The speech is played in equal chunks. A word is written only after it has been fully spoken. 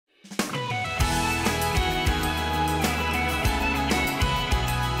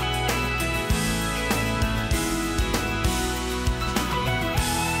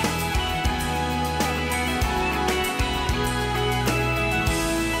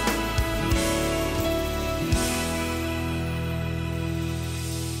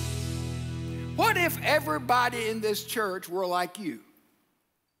what if everybody in this church were like you?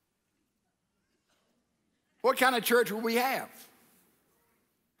 What kind of church would we have?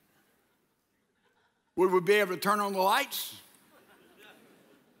 Would we be able to turn on the lights?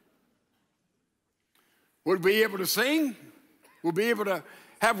 Would we be able to sing? Would we be able to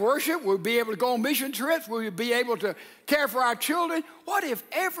have worship? Would we be able to go on mission trips? Would we be able to care for our children? What if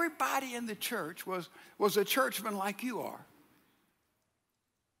everybody in the church was a churchman like you are?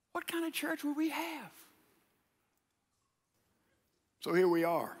 What kind of church would we have? So here we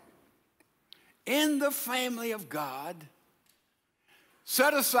are, in the family of God,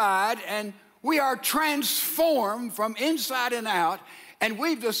 set aside, and we are transformed from inside and out. And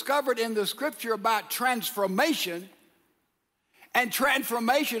we've discovered in the scripture about transformation, and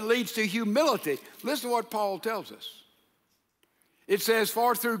transformation leads to humility. Listen to what Paul tells us. It says,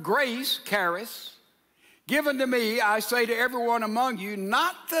 for through grace, charis, given to me, I say to everyone among you,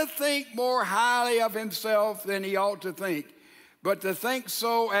 not to think more highly of himself than he ought to think, but to think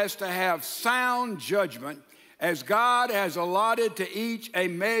so as to have sound judgment, as God has allotted to each a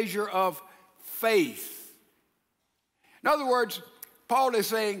measure of faith. In other words, Paul is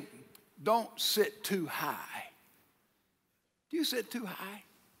saying, don't sit too high. Do you sit too high?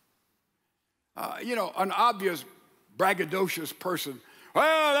 An obvious braggadocious person,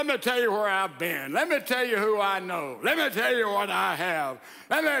 well, let me tell you where I've been. Let me tell you who I know. Let me tell you what I have.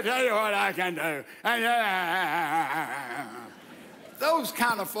 Let me tell you what I can do. Those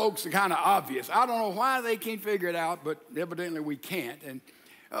kind of folks are kind of obvious. I don't know why they can't figure it out, but evidently we can't. And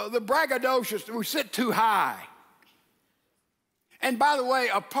the braggadocious, we sit too high. And by the way,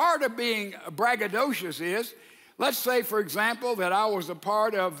 a part of being braggadocious is, let's say, for example, that I was a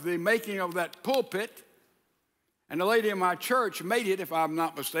part of the making of that pulpit, and the lady in my church made it, if I'm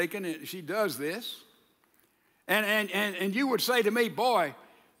not mistaken, and she does this. And you would say to me, boy,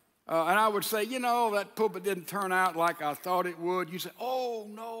 and I would say, that pulpit didn't turn out like I thought it would. You say, oh,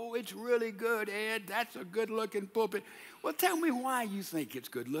 no, it's really good, Ed. That's a good-looking pulpit. Well, tell me why you think it's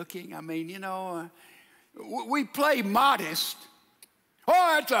good-looking. I mean, we play modest.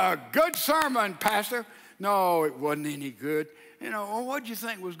 Oh, it's a good sermon, Pastor. No, it wasn't any good. Well, what did you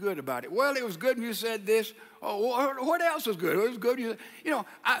think was good about it? Well, it was good when you said this. Oh, what else was good? It was good.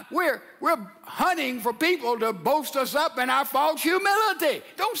 We're hunting for people to boast us up in our false humility.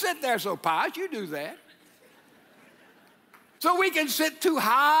 Don't sit there so pious. You do that. So we can sit too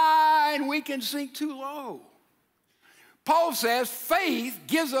high and we can sink too low. Paul says faith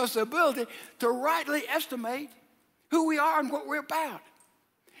gives us the ability to rightly estimate who we are and what we're about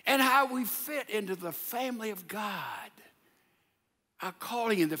and how we fit into the family of God. Our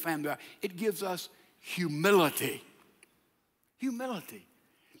calling in the family of God. It gives us humility. Humility.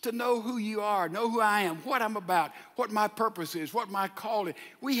 To know who you are, know who I am, what I'm about, what my purpose is, what my calling.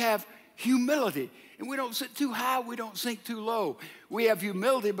 We have humility. And we don't sit too high, we don't sink too low. We have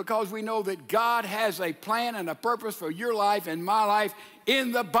humility because we know that God has a plan and a purpose for your life and my life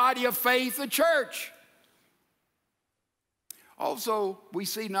in the body of faith, the church. Also, we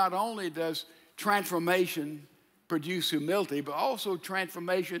see not only does transformation produce humility, but also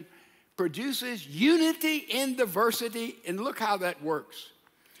transformation produces unity in diversity. And look how that works.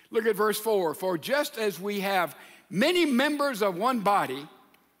 Look at verse 4. For just as we have many members of one body,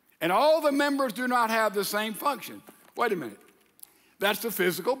 and all the members do not have the same function. Wait a minute. That's the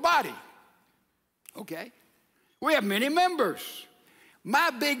physical body. Okay? We have many members.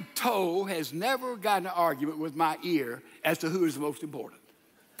 My big toe has never gotten an argument with my ear as to who is the most important.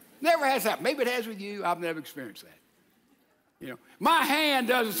 Never has happened. Maybe it has with you. I've never experienced that. My hand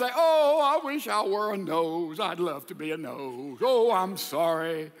doesn't say, oh, I wish I were a nose. I'd love to be a nose. Oh, I'm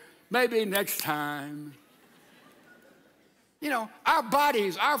sorry. Maybe next time. Our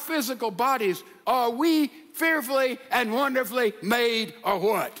bodies, our physical bodies, are we fearfully and wonderfully made or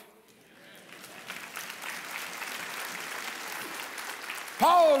what?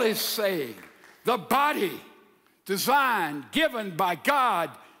 Paul is saying the body designed, given by God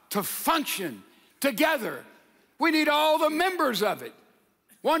to function together. We need all the members of it.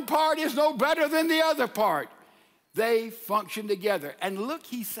 One part is no better than the other part. They function together. And look,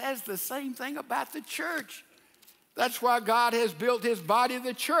 he says the same thing about the church. That's why God has built his body,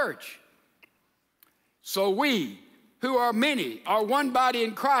 the church. So we, who are many, are one body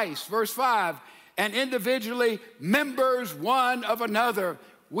in Christ, verse 5, and individually members one of another.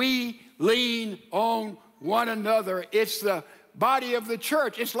 We lean on one another. It's the body of the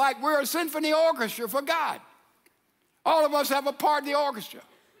church. It's like we're a symphony orchestra for God. All of us have a part of the orchestra.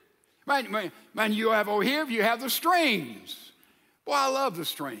 Man, you have over here, you have the strings. Boy, I love the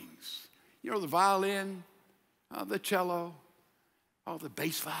strings. The violin, the cello, the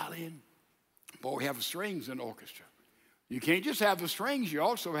bass violin, Boy, we have strings in orchestra. You can't just have the strings, you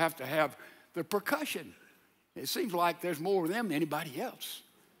also have to have the percussion. It seems like there's more of them than anybody else.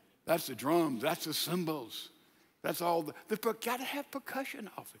 That's the drums, that's the cymbals, that's all got to have percussion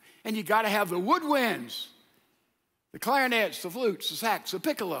also. And you got to have the woodwinds, the clarinets, the flutes, the sax, the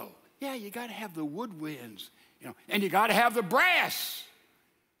piccolo. Yeah, you got to have the woodwinds, you know, and you got to have the brass,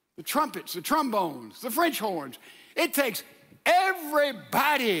 the trumpets, the trombones, the French horns. It takes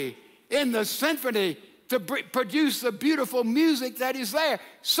everybody in the symphony to produce the beautiful music that is there.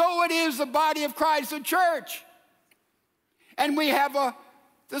 So it is the body of Christ, the church. And we have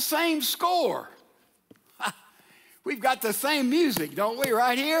the same score. We've got the same music, don't we,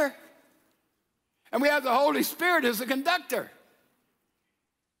 right here? And we have the Holy Spirit as the conductor.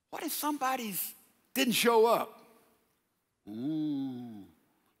 What if somebody didn't show up? Ooh,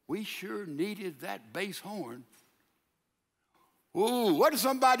 we sure needed that bass horn. Ooh, what if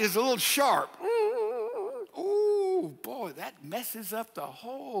somebody's a little sharp? Ooh, boy, that messes up the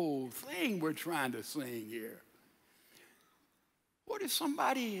whole thing we're trying to sing here. What if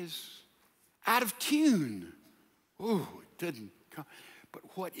somebody is out of tune? Ooh, it didn't come. But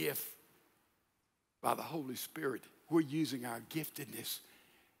what if, by the Holy Spirit, we're using our giftedness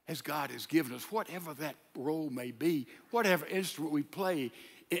as God has given us, whatever that role may be, whatever instrument we play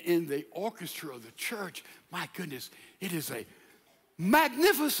in the orchestra of the church, my goodness, it is a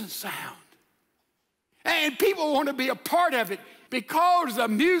magnificent sound. And people want to be a part of it because the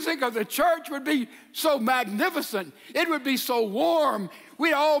music of the church would be so magnificent. It would be so warm.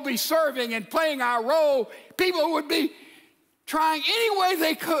 We'd all be serving and playing our role. People would be trying any way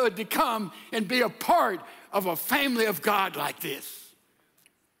they could to come and be a part of a family of God like this.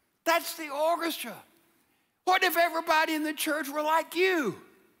 That's the orchestra. What if everybody in the church were like you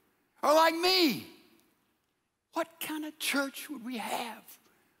or like me? What kind of church would we have?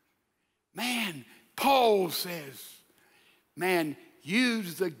 Man, Paul says, man,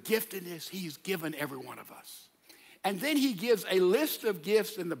 use the giftedness he's given every one of us. And then he gives a list of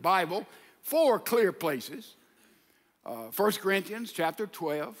gifts in the Bible, 4 clear places. 1 Corinthians chapter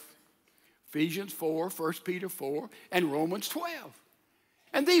 12, Ephesians 4, 1 Peter 4, and Romans 12.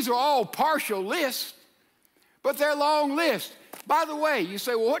 And these are all partial lists, but they're long lists. By the way, you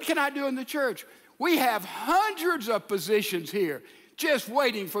say, well, what can I do in the church? We have hundreds of positions here just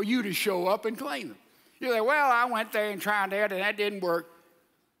waiting for you to show up and claim them. You say, well, I went there and tried that, and that didn't work.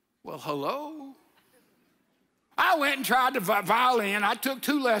 Well, hello? I went and tried the violin. I took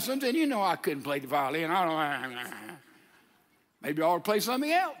 2 lessons, and you know I couldn't play the violin. I don't know. Maybe I ought to play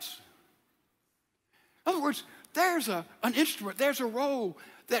something else. In other words, there's an instrument, there's a role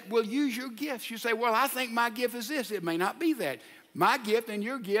that will use your gifts. You say, well, I think my gift is this. It may not be that. My gift and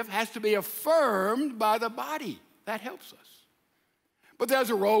your gift has to be affirmed by the body. That helps us. But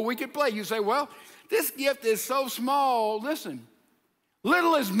there's a role we could play. You say, well, this gift is so small. Listen,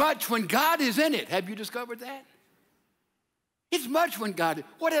 little is much when God is in it. Have you discovered that? It's much when God is,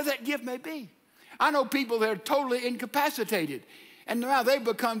 whatever that gift may be. I know people that are totally incapacitated, and now they've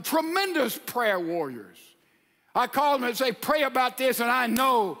become tremendous prayer warriors. I call them and say, pray about this, and I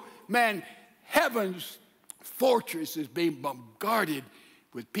know, man, heaven's fortress is being bombarded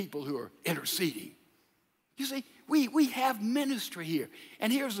with people who are interceding. You see, we have ministry here.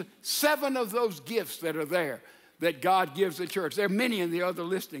 And here's 7 of those gifts that are there that God gives the church. There are many in the other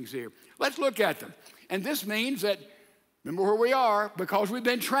listings here. Let's look at them. And this means that, remember where we are, because we've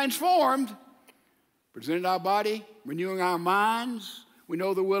been transformed, presented our body, renewing our minds, we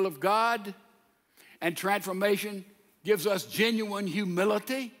know the will of God, and transformation gives us genuine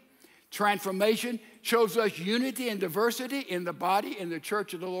humility. Transformation shows us unity and diversity in the body, in the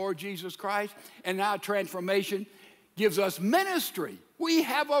church of the Lord Jesus Christ. And now transformation gives us ministry. We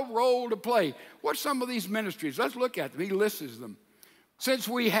have a role to play. What's some of these ministries? Let's look at them. He lists them. Since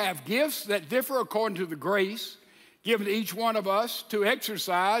we have gifts that differ according to the grace given to each one of us to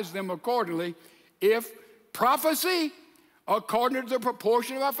exercise them accordingly, if prophecy, according to the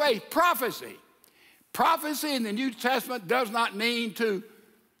proportion of our faith. Prophecy. Prophecy in the New Testament does not mean to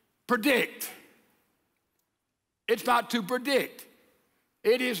predict. It's not to predict.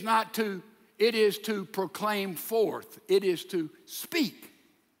 It is to proclaim forth. It is to speak.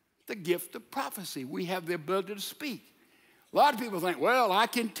 The gift of prophecy. We have the ability to speak. A lot of people think, well, I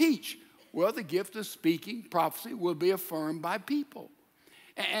can teach. Well, the gift of speaking, prophecy, will be affirmed by people.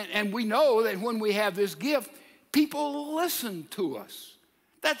 And we know that when we have this gift, people listen to us.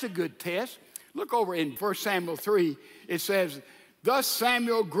 That's a good test. Look over in 1 Samuel 3. It says, thus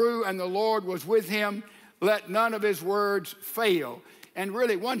Samuel grew and the Lord was with him. Let none of his words fail. And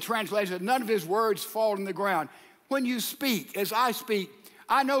really, one translation says, none of his words fall on the ground. When you speak, as I speak,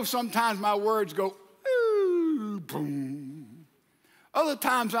 I know sometimes my words go, ooh, boom. Other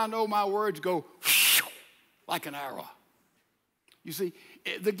times I know my words go like an arrow. You see,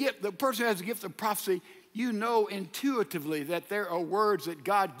 the person who has the gift of prophecy, you know intuitively that there are words that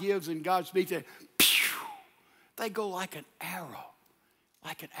God gives and God speaks that they go like an arrow.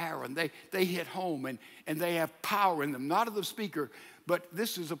 Like an arrow, and they hit home, and they have power in them, not of the speaker, but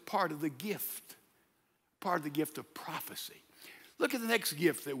this is a part of the gift of prophecy. Look at the next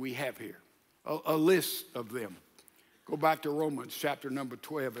gift that we have here, a list of them. Go back to Romans chapter number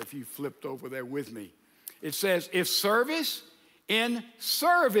 12 if you flipped over there with me. It says, if service, in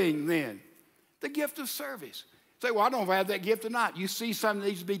serving then, the gift of service. Say, well, I don't have that gift or not. You see something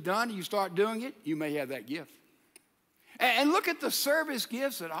needs to be done, and you start doing it, you may have that gift. And look at the service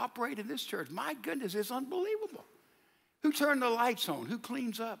gifts that operate in this church. My goodness, it's unbelievable. Who turned the lights on? Who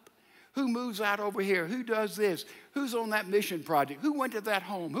cleans up? Who moves out over here? Who does this? Who's on that mission project? Who went to that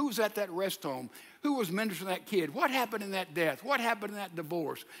home? Who was at that rest home? Who was ministering to that kid? What happened in that death? What happened in that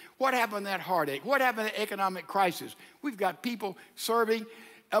divorce? What happened in that heartache? What happened in the economic crisis? We've got people serving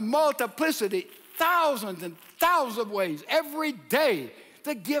a multiplicity, thousands and thousands of ways. Every day,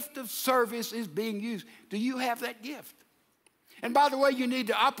 the gift of service is being used. Do you have that gift? And by the way, you need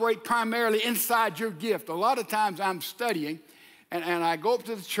to operate primarily inside your gift. A lot of times I'm studying, and I go up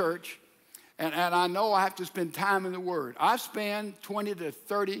to the church, and I know I have to spend time in the Word. I spend 20 to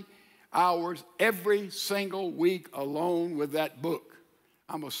 30 hours every single week alone with that book.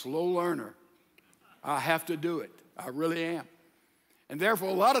 I'm a slow learner. I have to do it. I really am. And therefore,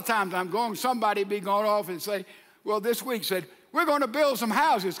 a lot of times I'm going, somebody be going off and say, well, this week said, we're going to build some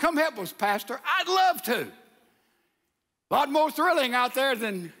houses. Come help us, Pastor. I'd love to. A lot more thrilling out there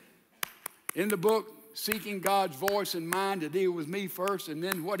than in the book, seeking God's voice and mind to deal with me first, and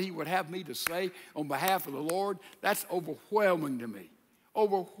then what he would have me to say on behalf of the Lord. That's overwhelming to me.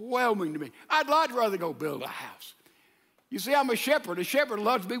 Overwhelming to me. I'd lot rather go build a house. You see, I'm a shepherd. A shepherd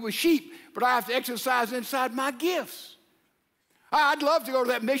loves to be with sheep, but I have to exercise inside my gifts. I'd love to go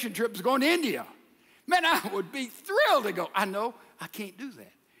to that mission trip that's going to India. Man, I would be thrilled to go. I know I can't do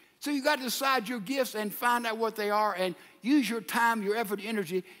that. So you got to decide your gifts and find out what they are and use your time, your effort, your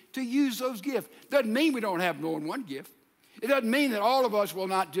energy to use those gifts. Doesn't mean we don't have more than one gift. It doesn't mean that all of us will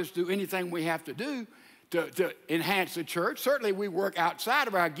not just do anything we have to do to enhance the church. Certainly we work outside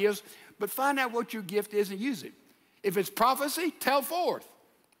of our gifts, but find out what your gift is and use it. If it's prophecy, tell forth.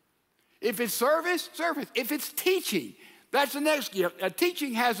 If it's service, service. If it's teaching, that's the next gift.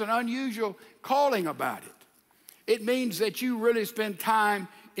 Teaching has an unusual calling about it. It means that you really spend time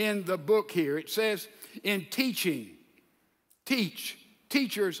in the book here. It says in teaching, teach,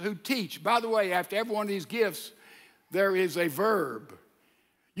 teachers who teach. By the way, after every one of these gifts, there is a verb.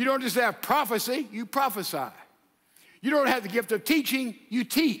 You don't just have prophecy, you prophesy. You don't have the gift of teaching, you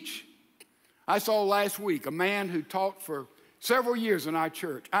teach. I saw last week a man who taught for several years in our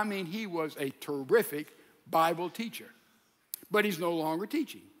church. I mean, he was a terrific Bible teacher, but he's no longer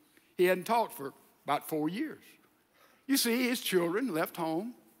teaching. He hadn't taught for about 4 years. You see, his children left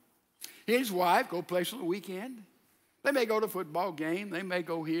home. He and his wife go places on the weekend. They may go to a football game. They may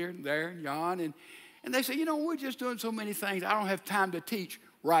go here and there and yon. And they say, you know, we're just doing so many things. I don't have time to teach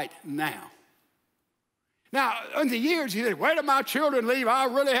right now. Now, in the years, he said, wait till my children leave. I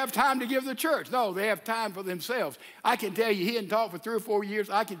really have time to give the church. No, they have time for themselves. I can tell you, he hadn't taught for 3 or 4 years.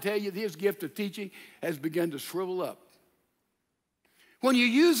 I can tell you his gift of teaching has begun to shrivel up. When you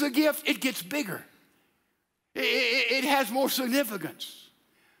use a gift, it gets bigger. It has more significance.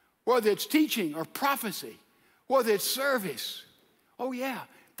 Whether it's teaching or prophecy, whether it's service. Oh, yeah,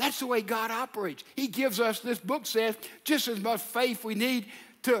 that's the way God operates. He gives us, this book says, just as much faith we need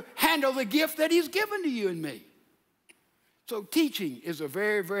to handle the gift that he's given to you and me. So teaching is a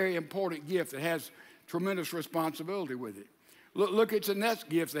very, very important gift that has tremendous responsibility with it. Look at the next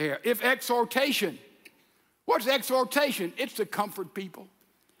gift there. If exhortation. What's exhortation? It's to comfort people.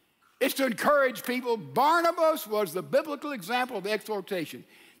 It's to encourage people. Barnabas was the biblical example of exhortation.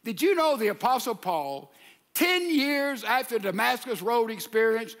 Did you know the Apostle Paul, 10 years after the Damascus Road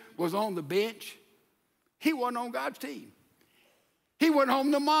experience, was on the bench? He wasn't on God's team. He went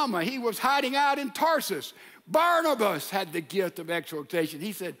home to mama. He was hiding out in Tarsus. Barnabas had the gift of exhortation.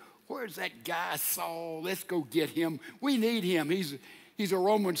 He said, where's that guy Saul? Let's go get him. We need him. He's a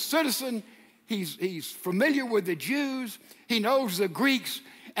Roman citizen. He's familiar with the Jews. He knows the Greeks.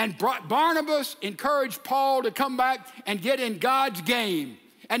 And Barnabas encouraged Paul to come back and get in God's game.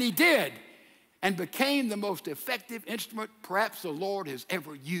 And he did, and became the most effective instrument perhaps the Lord has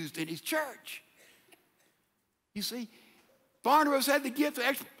ever used in his church. You see, Barnabas had the gift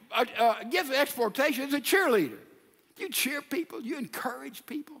of exhortation as a cheerleader. You cheer people, you encourage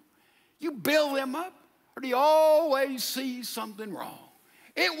people, you build them up, or do you always see something wrong?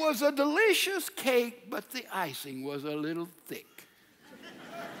 It was a delicious cake, but the icing was a little thick.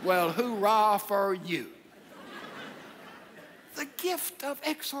 Well, hurrah for you. The gift of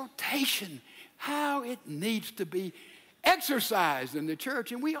exhortation, how it needs to be exercised in the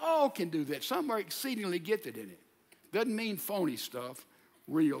church, and we all can do that. Some are exceedingly gifted in it. Doesn't mean phony stuff,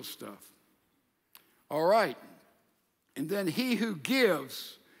 real stuff. All right. And then he who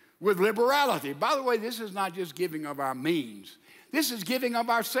gives with liberality. By the way, this is not just giving of our means. This is giving of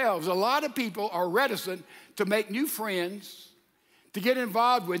ourselves. A lot of people are reticent to make new friends, to get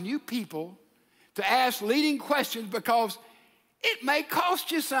involved with new people, to ask leading questions because it may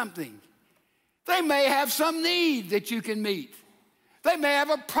cost you something. They may have some need that you can meet. They may have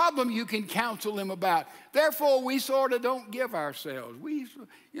a problem you can counsel them about. Therefore, we sort of don't give ourselves.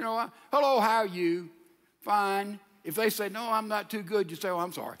 Hello, how are you? Fine. If they say, no, I'm not too good, you say, oh,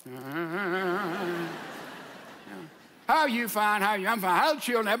 I'm sorry. How are you? Fine. How are you? I'm fine. How are the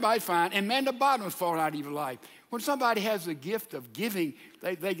children? Everybody's fine. And man, the bottom is falling out of your life. When somebody has the gift of giving,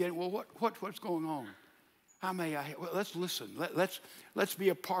 they get, well, what's going on? How may I help? Well, let's listen. Let's be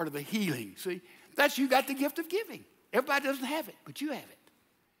a part of the healing. See, you got the gift of giving. Everybody doesn't have it, but you have it.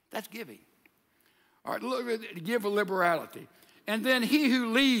 That's giving. All right, look at give with liberality. And then he who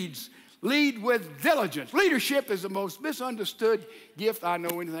leads, lead with diligence. Leadership is the most misunderstood gift I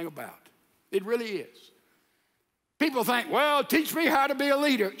know anything about. It really is. People think, well, teach me how to be a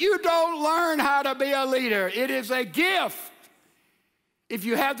leader. You don't learn how to be a leader. It is a gift. If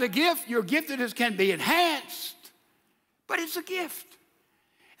you have the gift, your giftedness can be enhanced, but it's a gift.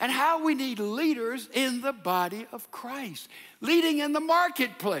 And how we need leaders in the body of Christ, leading in the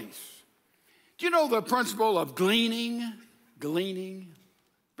marketplace. Do you know the principle of gleaning? Gleaning?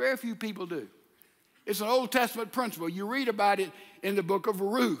 Very few people do. It's an Old Testament principle. You read about it in the book of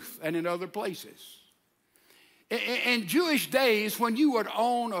Ruth and in other places. In Jewish days, when you would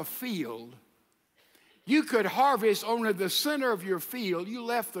own a field, you could harvest only the center of your field. You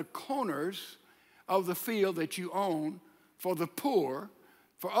left the corners of the field that you own for the poor,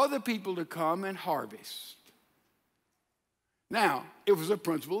 for other people to come and harvest. Now, it was a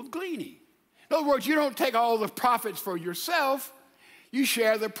principle of gleaning. In other words, you don't take all the profits for yourself. You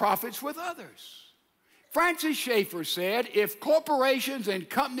share the profits with others. Francis Schaeffer said, if corporations and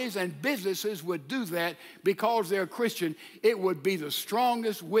companies and businesses would do that because they're Christian, it would be the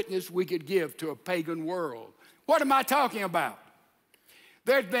strongest witness we could give to a pagan world. What am I talking about?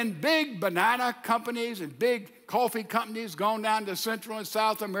 There's been big banana companies and big coffee companies gone down to Central and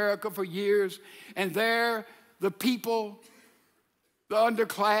South America for years, and there the people, the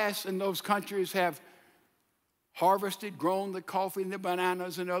underclass in those countries have harvested, grown the coffee and the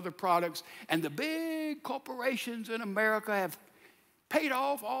bananas and other products, and the big corporations in America have paid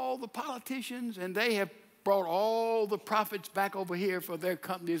off all the politicians, and they have brought all the profits back over here for their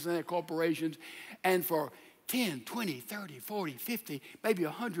companies and their corporations, and for 10, 20, 30, 40, 50, maybe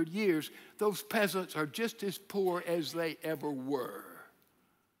 100 years, those peasants are just as poor as they ever were.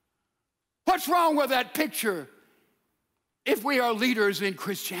 What's wrong with that picture if we are leaders in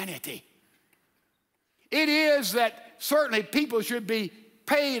Christianity? It is that certainly people should be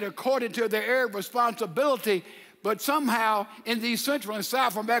paid according to their area of responsibility, but somehow in these Central and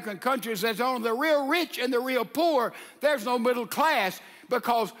South American countries, there's only the real rich and the real poor. There's no middle class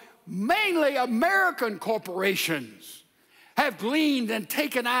because mainly American corporations have gleaned and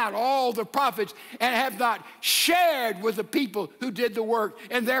taken out all the profits and have not shared with the people who did the work,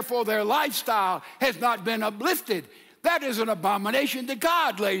 and therefore their lifestyle has not been uplifted. That is an abomination to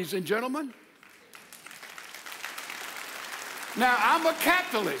God, ladies and gentlemen. Now, I'm a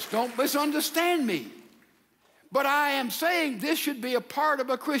capitalist. Don't misunderstand me. But I am saying this should be a part of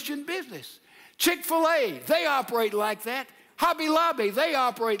a Christian business. Chick-fil-A, they operate like that. Hobby Lobby, they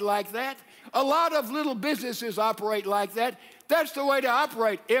operate like that. A lot of little businesses operate like that. That's the way to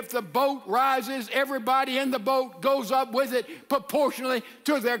operate. If the boat rises, everybody in the boat goes up with it proportionally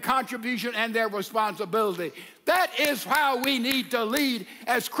to their contribution and their responsibility. That is how we need to lead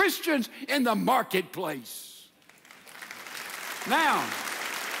as Christians in the marketplace. Now,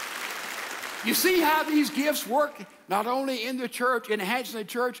 you see how these gifts work, not only in the church, enhancing the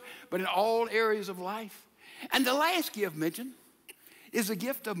church, but in all areas of life. And the last gift mentioned is the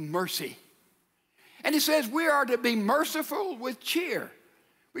gift of mercy. And it says we are to be merciful with cheer.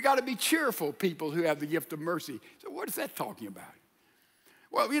 We got to be cheerful people who have the gift of mercy. So what is that talking about?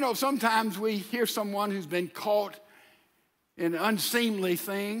 Well, you know, sometimes we hear someone who's been caught in an unseemly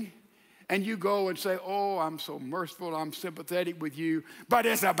thing, and you go and say, oh, I'm so merciful, I'm sympathetic with you, but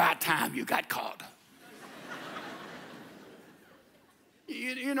it's about time you got caught.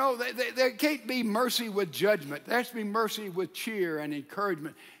 You know, there can't be mercy with judgment. There has to be mercy with cheer and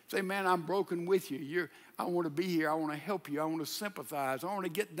encouragement. Say, man, I'm broken with you. I want to be here. I want to help you. I want to sympathize. I want to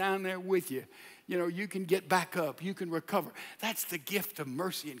get down there with you. You know, you can get back up. You can recover. That's the gift of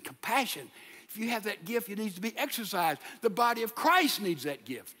mercy and compassion. If you have that gift, it needs to be exercised. The body of Christ needs that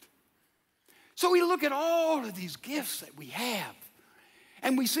gift. So we look at all of these gifts that we have,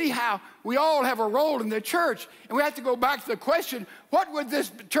 and we see how we all have a role in the church. And we have to go back to the question, what would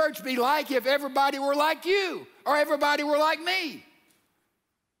this church be like if everybody were like you or everybody were like me?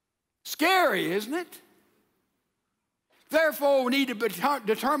 Scary, isn't it? Therefore, we need to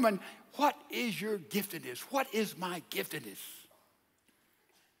determine, what is your giftedness? What is my giftedness?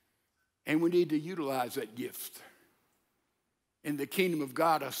 And we need to utilize that gift in the kingdom of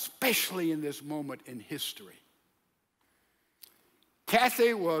God, especially in this moment in history.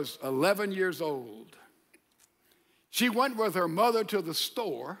 Kathy was 11 years old. She went with her mother to the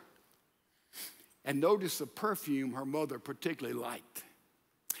store and noticed the perfume her mother particularly liked.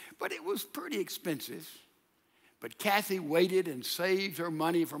 But it was pretty expensive. But Kathy waited and saved her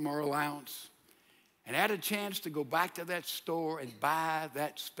money from her allowance and had a chance to go back to that store and buy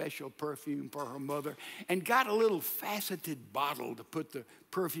that special perfume for her mother, and got a little faceted bottle to put the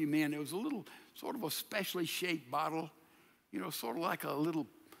perfume in. It was a little, sort of a specially shaped bottle, you know, sort of like a little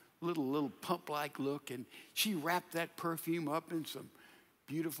pump-like look. And she wrapped that perfume up in some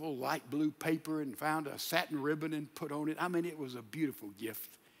beautiful light blue paper and found a satin ribbon and put on it. I mean, it was a beautiful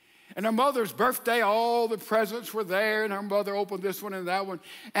gift. And her mother's birthday, all the presents were there, and her mother opened this one and that one.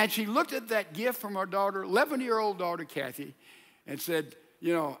 And she looked at that gift from her daughter, 11-year-old daughter, Kathy, and said,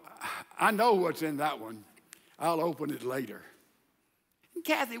 you know, I know what's in that one. I'll open it later. And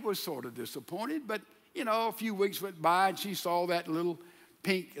Kathy was sort of disappointed, but, you know, a few weeks went by, and she saw that little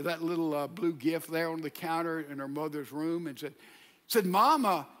blue gift there on the counter in her mother's room, and said,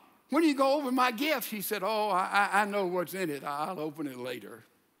 Mama, when do you go over my gift? She said, oh, I know what's in it. I'll open it later.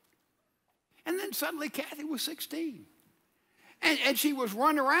 And then suddenly Kathy was 16. And she was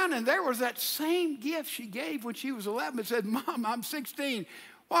running around, and there was that same gift she gave when she was 11 and said, Mom, I'm 16.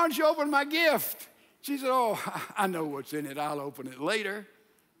 Why don't you open my gift? She said, oh, I know what's in it. I'll open it later.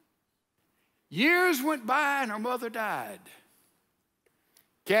 Years went by, and her mother died.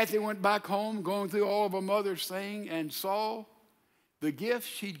 Kathy went back home, going through all of her mother's things, and saw the gift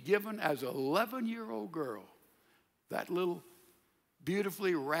she'd given as an 11-year-old girl, that little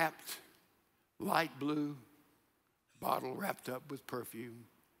beautifully wrapped light blue bottle wrapped up with perfume,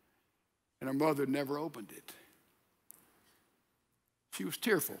 and her mother never opened it. She was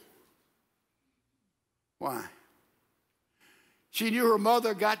tearful. Why? She knew her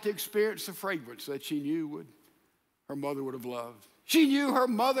mother got to experience the fragrance that she knew her mother would have loved. She knew her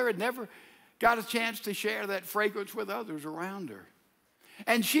mother had never got a chance to share that fragrance with others around her.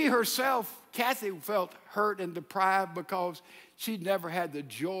 And she herself, Kathy, felt hurt and deprived because she'd never had the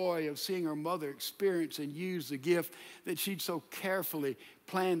joy of seeing her mother experience and use the gift that she'd so carefully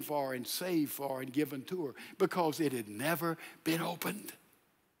planned for and saved for and given to her, because it had never been opened.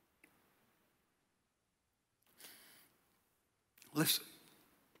 Listen.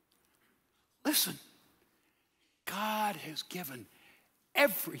 God has given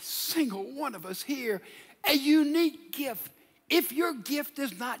every single one of us here a unique gift. If your gift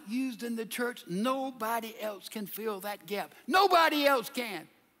is not used in the church, nobody else can fill that gap. Nobody else can.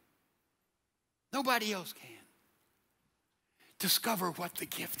 Nobody else can. Discover what the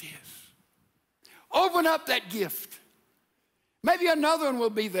gift is. Open up that gift. Maybe another one will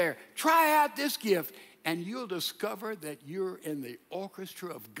be there. Try out this gift, and you'll discover that you're in the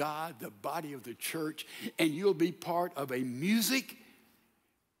orchestra of God, the body of the church, and you'll be part of a music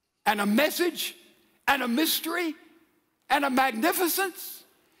and a message and a mystery and a magnificence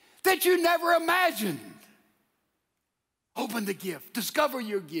that you never imagined. Open the gift. Discover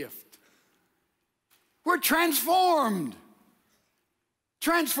your gift. We're transformed.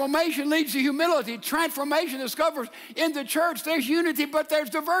 Transformation leads to humility. Transformation discovers in the church there's unity, but there's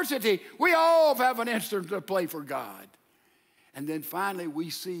diversity. We all have an instrument to play for God. And then finally we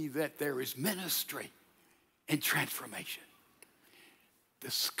see that there is ministry in transformation.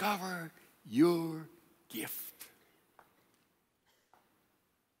 Discover your gift.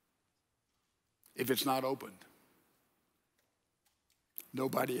 If it's not opened,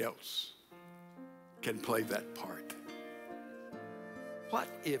 nobody else can play that part. What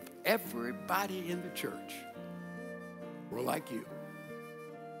if everybody in the church were like you?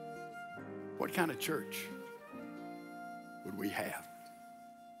 What kind of church would we have?